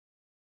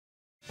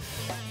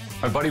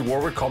My buddy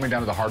Warwick called me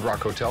down to the Hard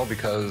Rock Hotel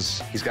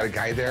because he's got a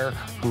guy there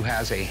who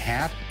has a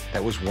hat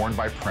that was worn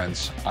by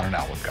Prince on an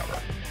album cover.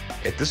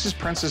 If this is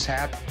Prince's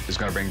hat, it's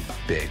gonna bring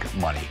big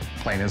money,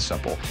 plain and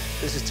simple.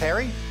 This is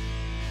Terry.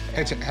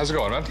 Hey, how's it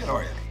going, man? How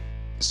are you?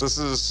 So this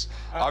is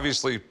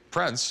obviously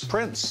Prince.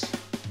 Prince.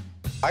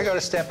 I got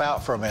to step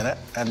out for a minute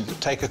and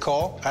take a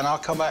call, and I'll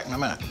come back in a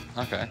minute.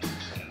 Okay.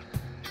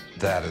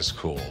 That is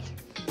cool.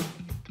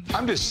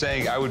 I'm just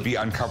saying I would be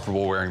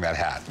uncomfortable wearing that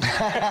hat.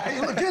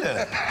 You look good in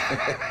it.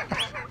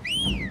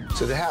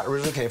 So the hat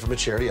originally came from a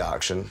charity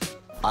auction.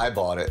 I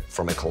bought it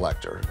from a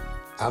collector.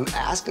 I'm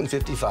asking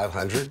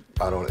 $5,500.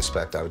 I don't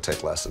expect I would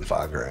take less than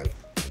 $5,000.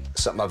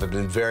 Something I've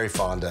been very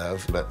fond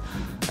of, but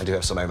I do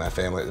have somebody in my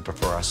family that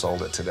prefer I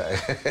sold it today.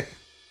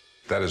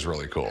 That is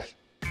really cool.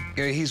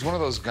 You know, he's one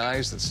of those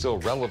guys that's still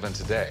relevant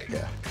today.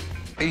 Yeah.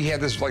 He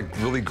had this, like,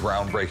 really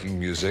groundbreaking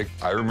music.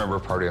 I remember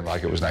partying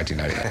like it was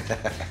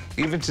 1999.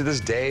 Even to this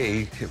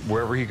day,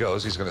 wherever he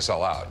goes, he's gonna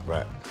sell out.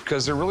 Right.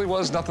 Because there really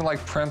was nothing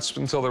like Prince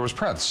until there was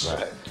Prince.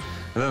 Right.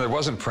 And then there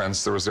wasn't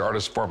Prince, there was the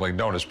artist formerly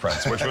known as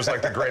Prince, which was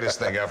like the greatest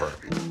thing ever.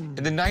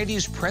 In the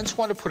 90s, Prince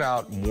wanted to put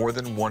out more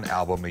than one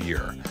album a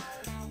year.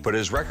 But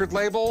his record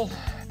label,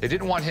 they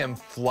didn't want him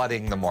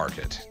flooding the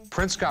market.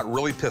 Prince got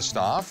really pissed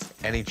off,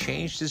 and he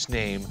changed his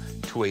name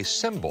to a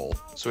symbol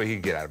so he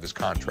could get out of his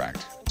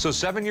contract. So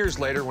 7 years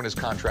later, when his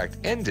contract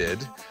ended,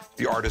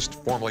 the artist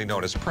formerly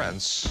known as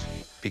Prince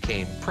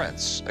became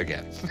Prince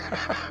again.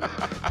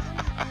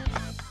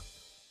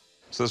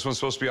 So this one's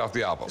supposed to be off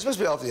the album? It's supposed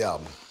to be off the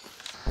album.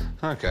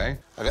 Okay.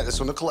 I got this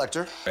from a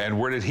collector. And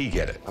where did he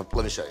get it?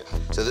 Let me show you.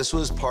 So this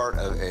was part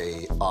of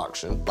a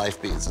auction,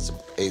 Life Beats. It's an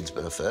AIDS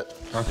benefit.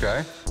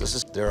 Okay. This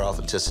is their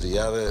authenticity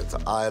of it,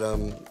 the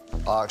item,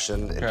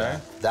 auction. Okay.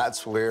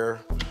 That's where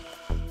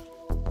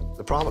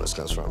the prominence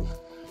comes from.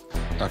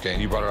 Okay,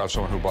 and you bought it off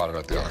someone who bought it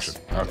at the Yes. auction.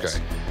 Okay.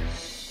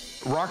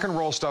 Yes. Rock and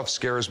roll stuff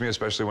scares me,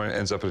 especially when it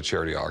ends up at a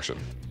charity auction.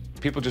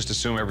 People just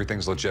assume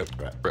everything's legit.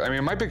 Right. I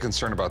mean, my big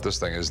concern about this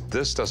thing is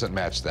this doesn't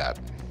match that.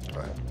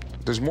 Right.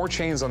 There's more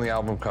chains on the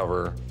album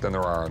cover than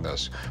there are on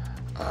this.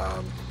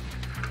 So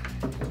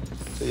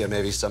yeah,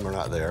 maybe some are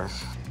not there.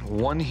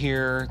 One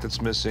here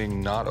that's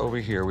missing, not over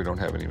here. We don't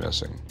have any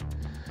missing.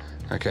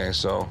 Okay,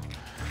 so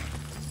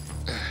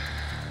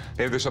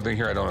maybe there's something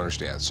here I don't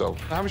understand. So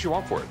how much you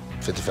want for it?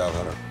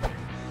 $5,500.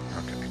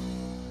 Okay.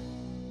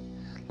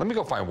 Let me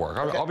go find work.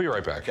 I'll be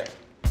right back. Okay.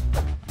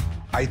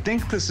 I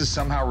think this is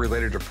somehow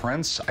related to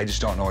Prince. I just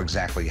don't know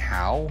exactly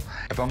how.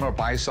 If I'm gonna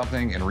buy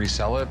something and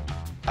resell it,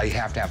 I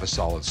have to have a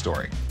solid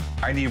story.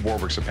 I need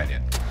Warwick's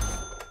opinion.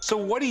 So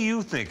what do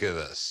you think of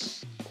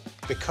this?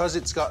 Because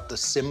it's got the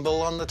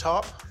symbol on the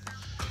top,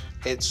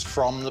 it's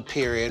from the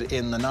period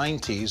in the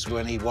 90s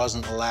when he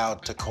wasn't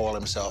allowed to call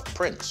himself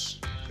Prince,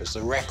 because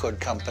the record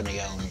company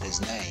owned his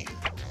name.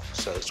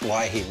 So it's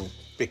why he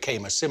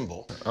became a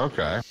symbol.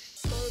 Okay.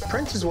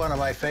 Prince is one of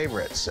my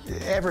favorites.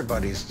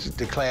 Everybody's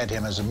declared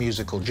him as a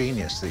musical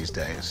genius these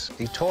days.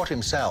 He taught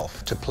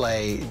himself to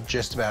play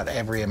just about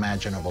every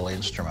imaginable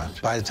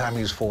instrument by the time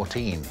he was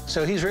 14.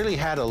 So he's really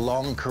had a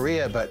long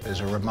career, but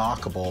is a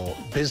remarkable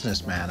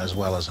businessman as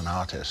well as an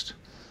artist.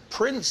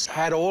 Prince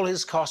had all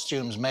his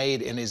costumes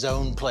made in his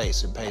own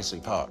place in Paisley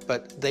Park,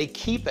 but they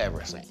keep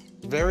everything.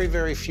 Very,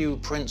 very few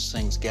Prince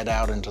things get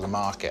out into the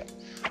market.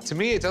 To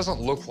me, it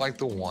doesn't look like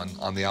the one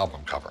on the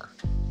album cover.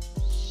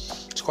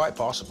 It's quite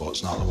possible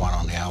it's not the one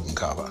on the album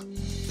cover.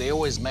 They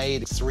always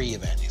made 3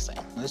 of anything.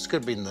 This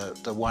could have been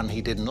the one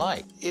he didn't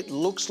like. It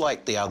looks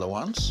like the other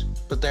ones,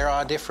 but there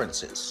are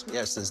differences.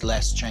 Yes, there's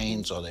less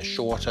chains or they're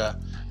shorter.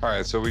 All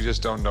right, so we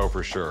just don't know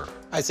for sure.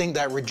 I think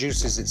that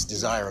reduces its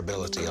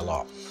desirability a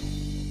lot.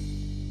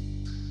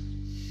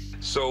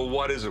 So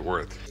what is it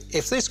worth?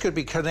 If this could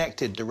be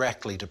connected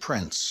directly to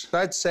Prince,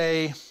 I'd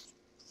say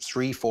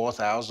 3,000,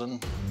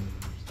 4,000.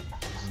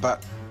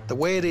 But the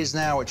way it is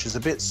now, which is a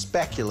bit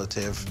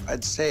speculative,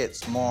 I'd say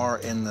it's more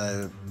in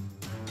the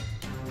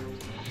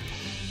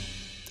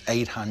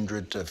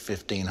 $800 to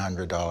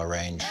 $1,500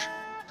 range.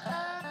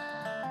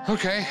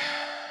 Okay.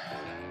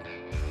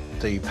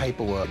 The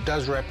paperwork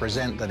does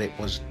represent that it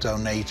was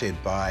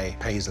donated by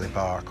Paisley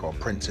Park or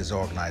Prince's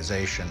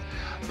organization,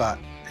 but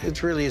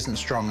it really isn't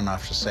strong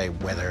enough to say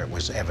whether it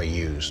was ever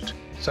used.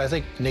 So I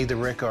think neither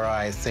Rick or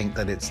I think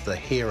that it's the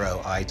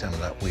hero item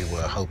that we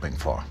were hoping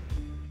for.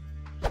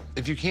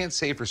 If you can't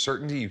say for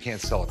certainty, you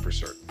can't sell it for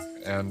certain.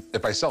 And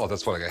if I sell it,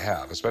 that's what I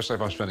have, especially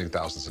if I'm spending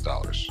thousands of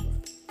dollars.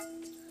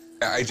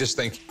 I just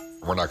think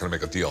we're not gonna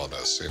make a deal on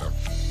this, you know?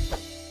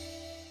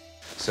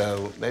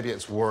 So maybe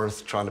it's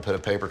worth trying to put a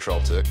paper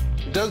trail to it.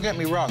 Don't get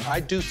me wrong,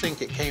 I do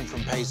think it came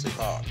from Paisley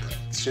Park.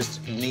 It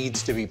just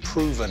needs to be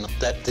proven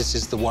that this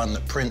is the one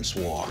that Prince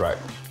wore. Right.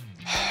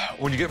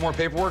 When you get more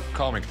paperwork,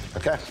 call me.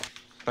 Okay.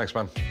 Thanks,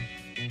 man.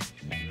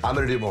 I'm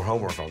gonna do more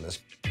homework on this.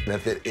 And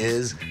if it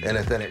is an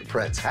authentic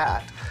Prince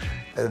hat,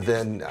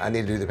 then I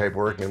need to do the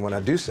paperwork, and when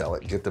I do sell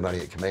it, get the money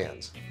it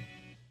commands.